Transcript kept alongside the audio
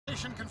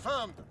location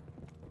confirmed.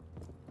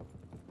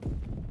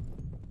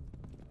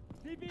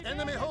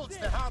 Enemy holds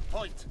the hard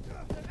point.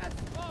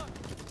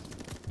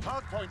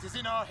 Hard point is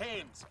in our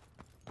hands.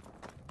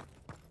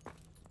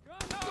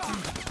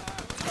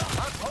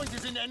 Hard point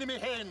is in enemy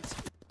hands.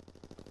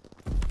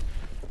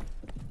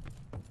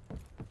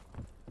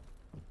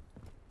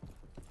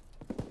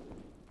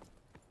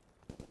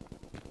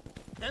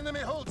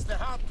 Enemy holds the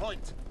hard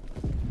point.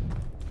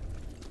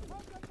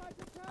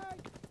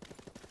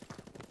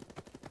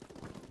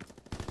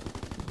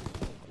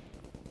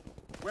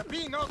 We're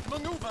being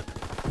outmaneuvered.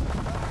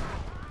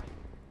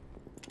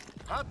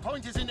 Hard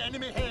point is in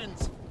enemy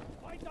hands.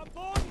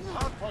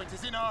 Hard point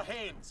is in our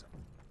hands.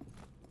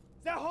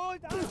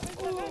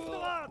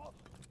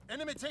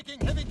 Enemy taking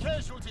heavy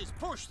casualties.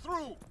 Push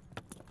through.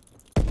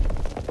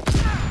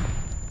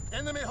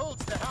 Enemy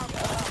holds the hard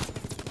point.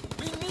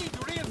 We need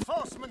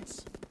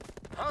reinforcements.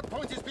 Hard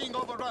point is being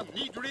overrun.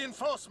 Need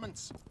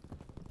reinforcements.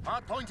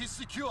 Hard point is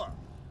secure.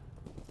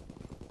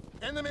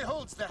 Enemy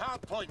holds the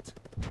hard point.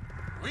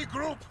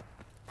 Regroup.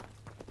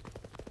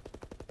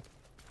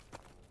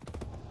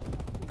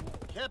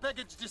 Care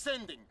package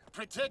descending.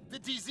 Protect the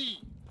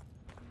DZ.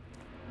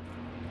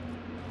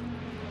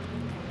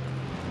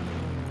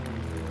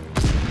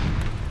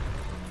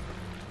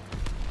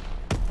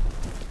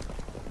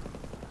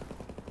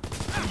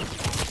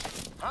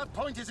 Hard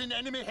point is in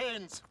enemy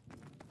hands.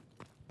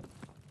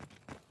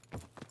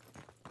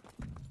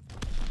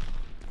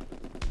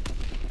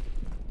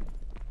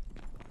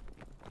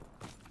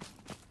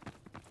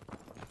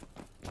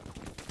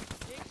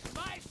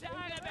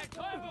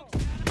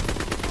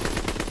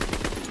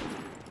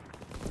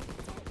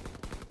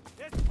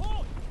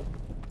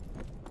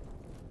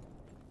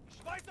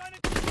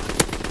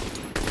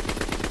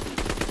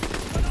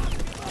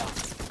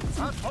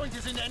 Hardpoint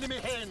is in enemy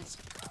hands.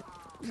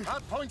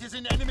 Hardpoint is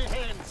in enemy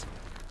hands.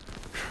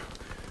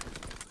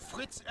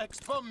 Fritz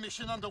X-bomb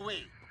mission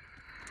underway.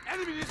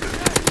 Enemy is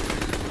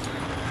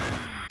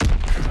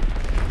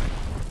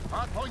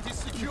Hardpoint is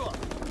secure.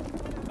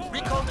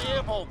 Recon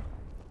airborne.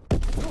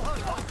 New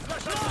hardpoint,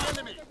 flash out the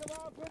enemy.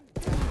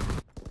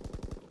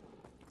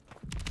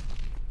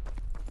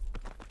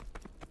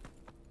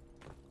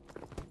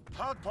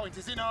 Hardpoint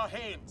is in our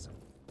hands.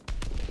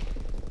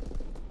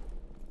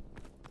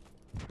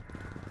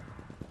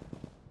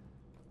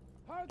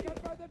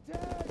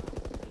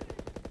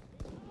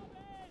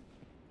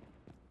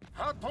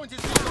 Hardpoint is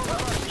being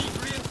overrun. Need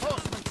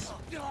reinforcements.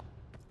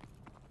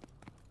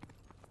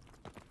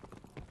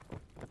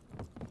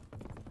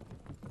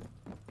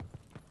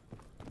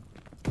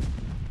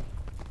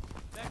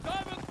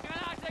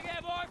 Verfolgungsgranate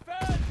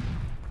geworfen!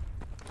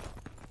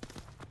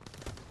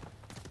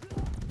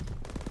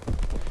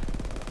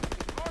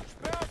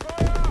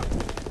 Sperrfeuer!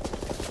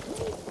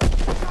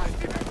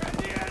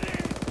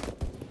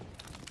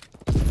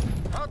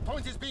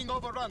 Hardpoint is being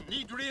overrun.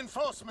 Need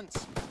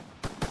reinforcements.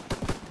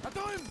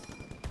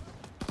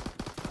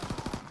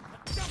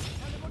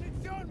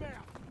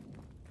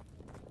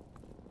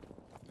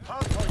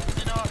 Hardpoint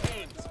is in our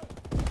hands.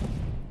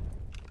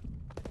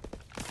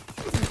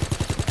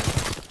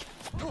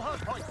 New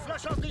hardpoint,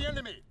 flash out the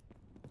enemy.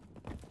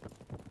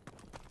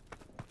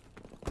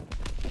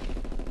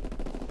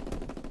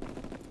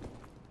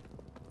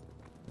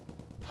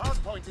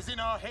 Hardpoint is in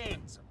our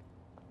hands.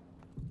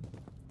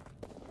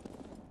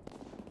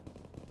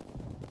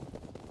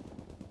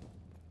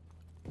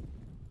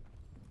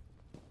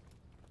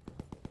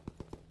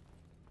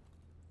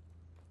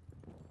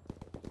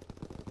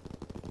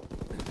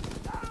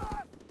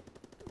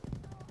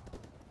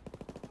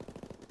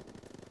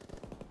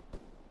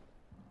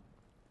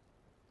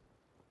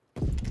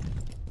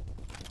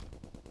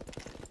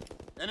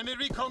 Enemy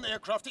recon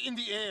aircraft in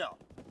the air.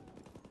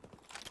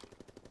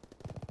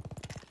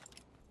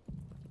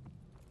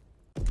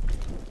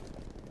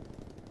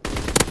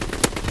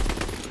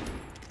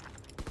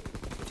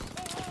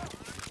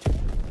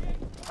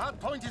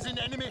 Hardpoint is in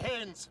enemy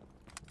hands.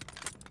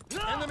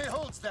 Enemy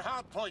holds the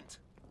hardpoint.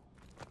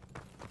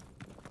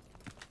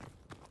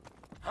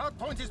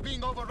 Hardpoint is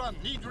being overrun.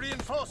 Need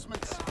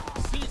reinforcements.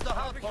 Seize the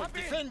hardpoint.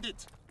 Defend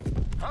it.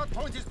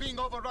 Hardpoint is being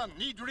overrun.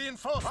 Need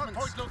reinforcements.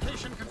 Hardpoint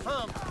location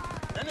confirmed.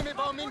 Enemy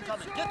bomb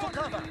incoming. Get to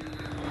cover.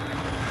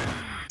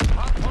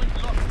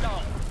 Hardpoint locked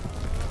down.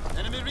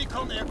 Enemy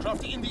recon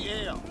aircraft in the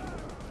air.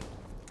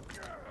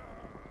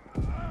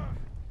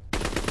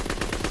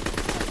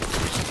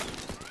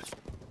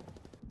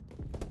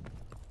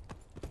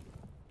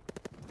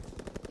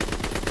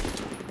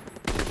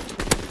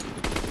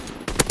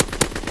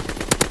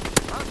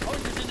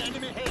 Hardpoint is in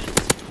enemy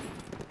hands.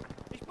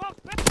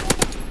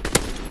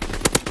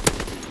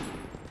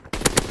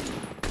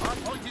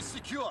 Hardpoint is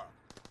secure.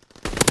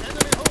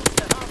 Enemy holds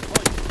the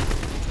hardpoint.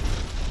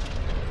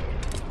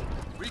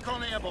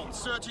 Recon airborne,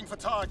 searching for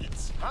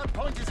targets.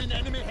 Hardpoint is in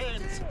enemy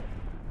hands.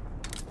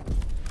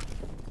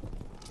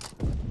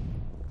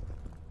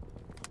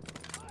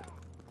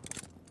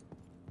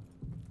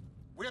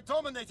 We're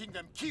dominating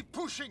them. Keep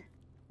pushing.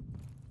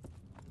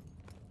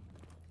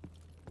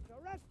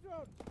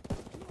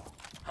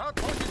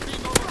 Hardpoint is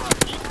being overrun.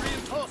 Need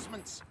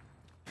reinforcements.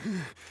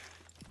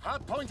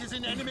 Hardpoint is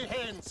in enemy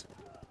hands.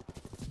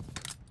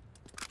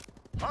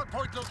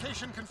 Hardpoint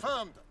location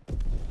confirmed.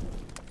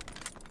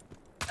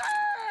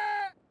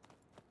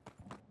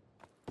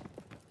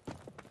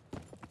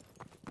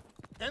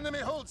 Enemy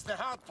holds the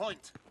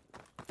hardpoint.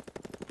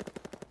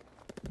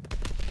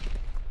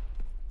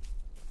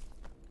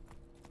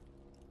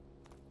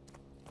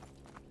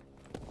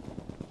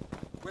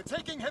 We're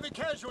taking heavy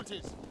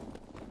casualties.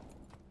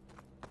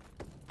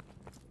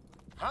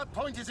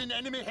 Hardpoint is in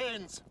enemy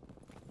hands.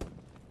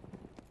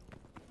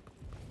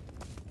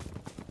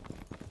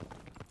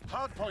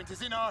 Hardpoint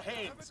is in our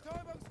hands.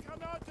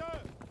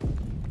 Betäubungsgranate!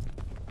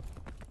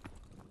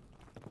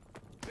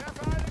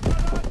 Werfe eine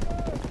Granate!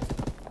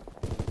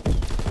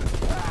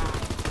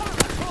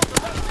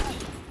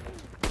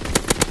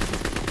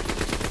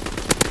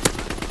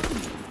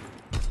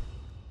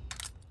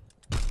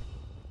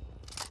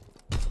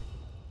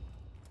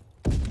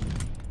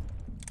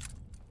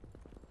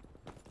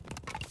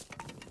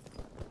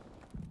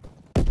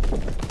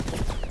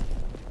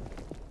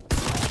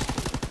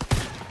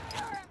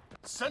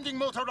 Sending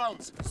mortar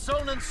rounds.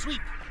 Zone and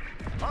sweep.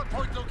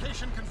 Hardpoint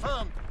location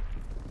confirmed.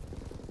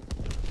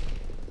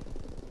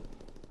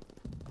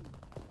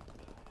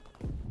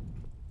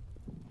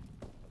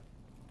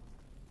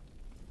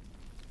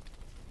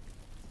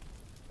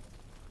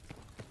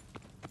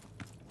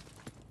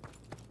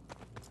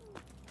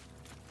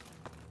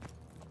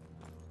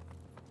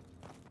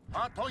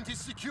 Hardpoint is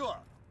secure.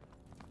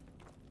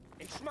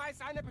 Ich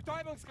schmeiß eine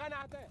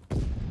Betäubungsgranate!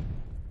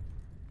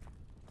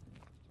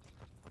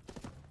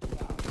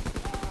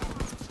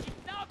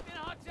 Ich glaub, den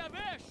hat's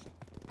erwischt!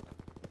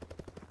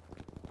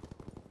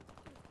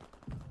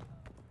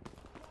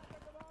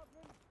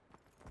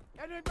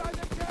 Enemy by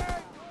the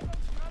tank!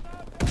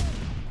 Betäubungsgranate!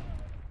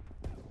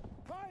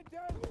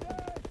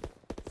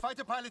 Feindlich!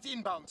 Fighter pilot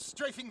inbound,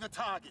 strafing the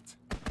target.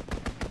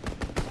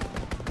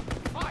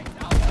 Fight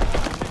out!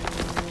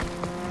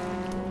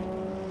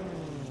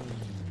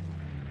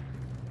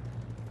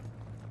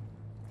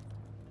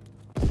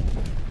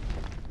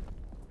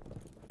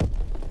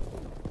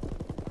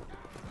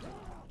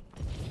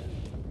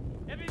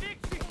 Er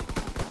bewegt sich!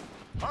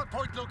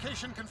 Hardpoint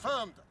location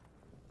confirmed.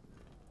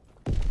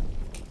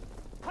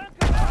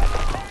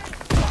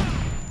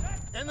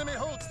 Enemy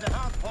holds the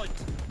hardpoint.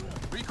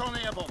 Recon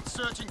airborne,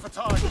 searching for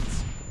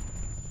targets.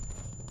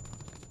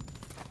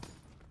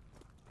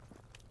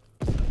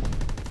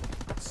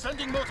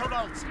 Sending mortar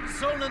rounds.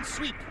 Zone and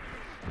sweep.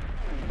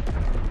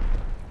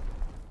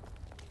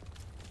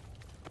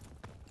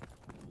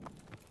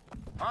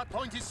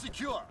 Hardpoint is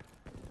secure.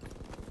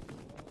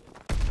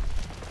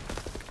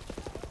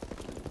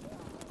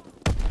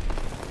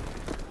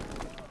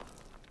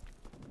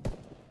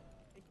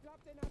 Ich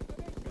glaub, den hat's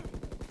erwischt!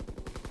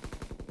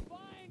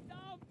 Feind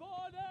am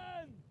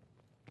Boden!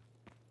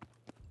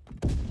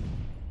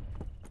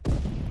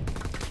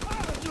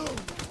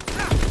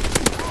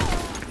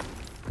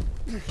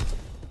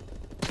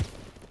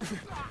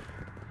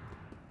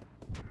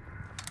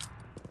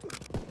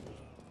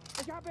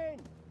 Ich hab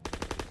ihn!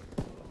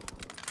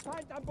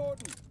 Feind am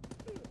Boden!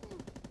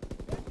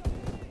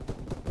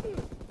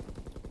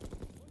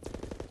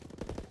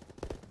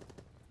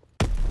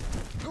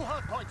 New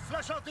hardpoint,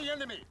 flush out the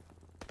enemy.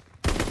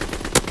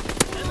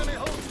 Enemy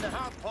holds the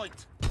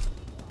hardpoint.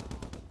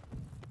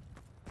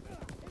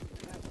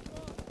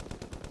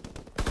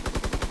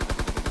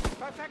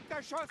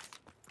 Perfekter Schuss!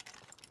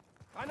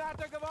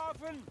 Granate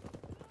geworfen!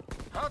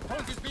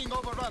 Hardpoint is being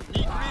overrun.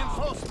 Need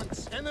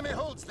reinforcements. Enemy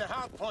holds the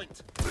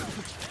hardpoint.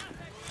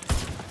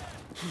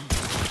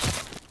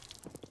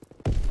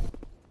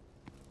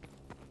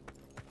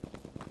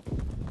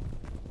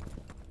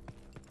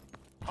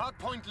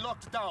 Hardpoint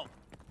locked down.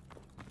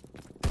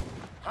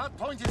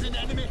 Hardpoint is in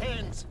enemy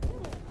hands.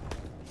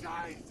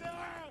 Scheiße!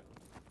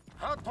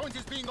 Hardpoint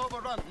is being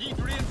overrun. Need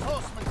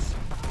reinforcements.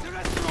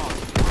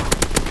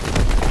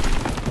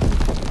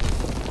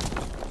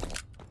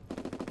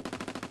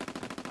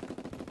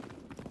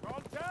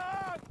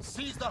 Kontakt!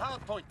 Seize the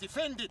hardpoint.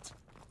 Defend it.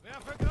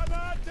 Werfe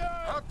Granate!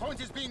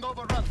 Hardpoint is being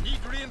overrun.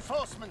 Need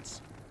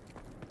reinforcements.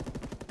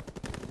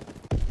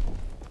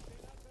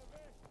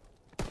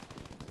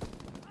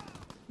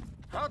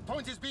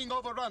 Hardpoint is being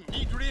overrun.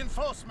 Need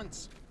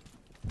reinforcements.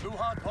 Blue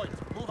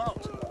hardpoint. Move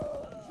out.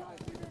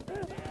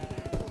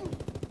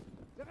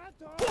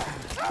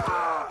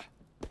 Ah!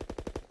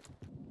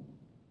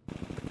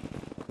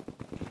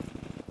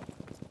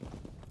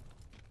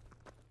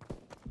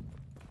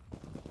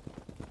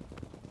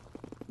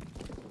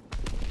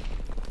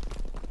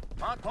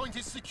 Hardpoint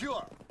is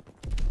secure.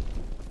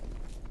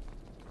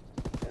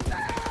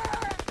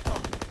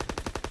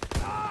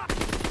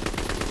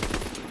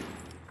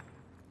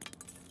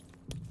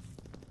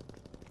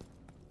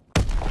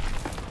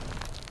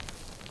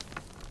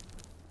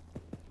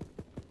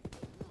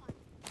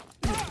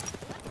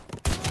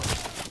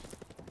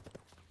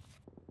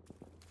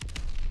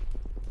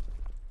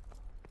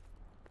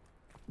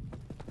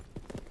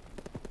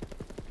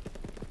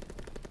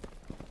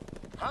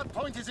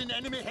 Hardpoint is in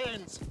enemy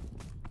hands.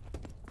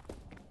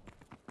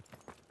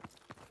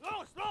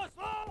 Los, los,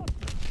 los!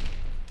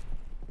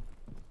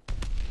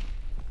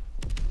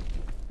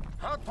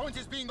 Hardpoint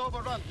is being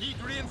overrun. Need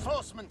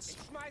reinforcements.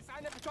 Ich schmeiß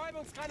eine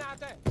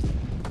Betäubungsgranate.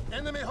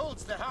 Enemy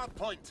holds the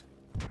hardpoint.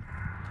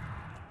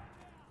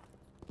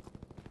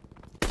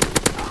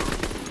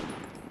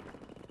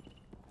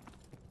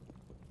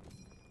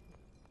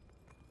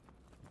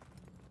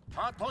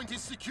 Hardpoint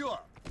is secure.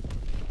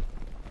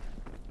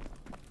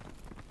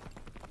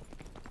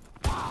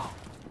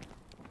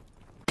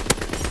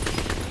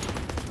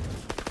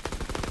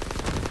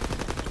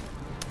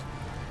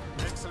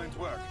 Excellent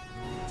work.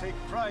 Take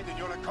pride in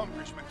your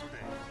accomplishment today.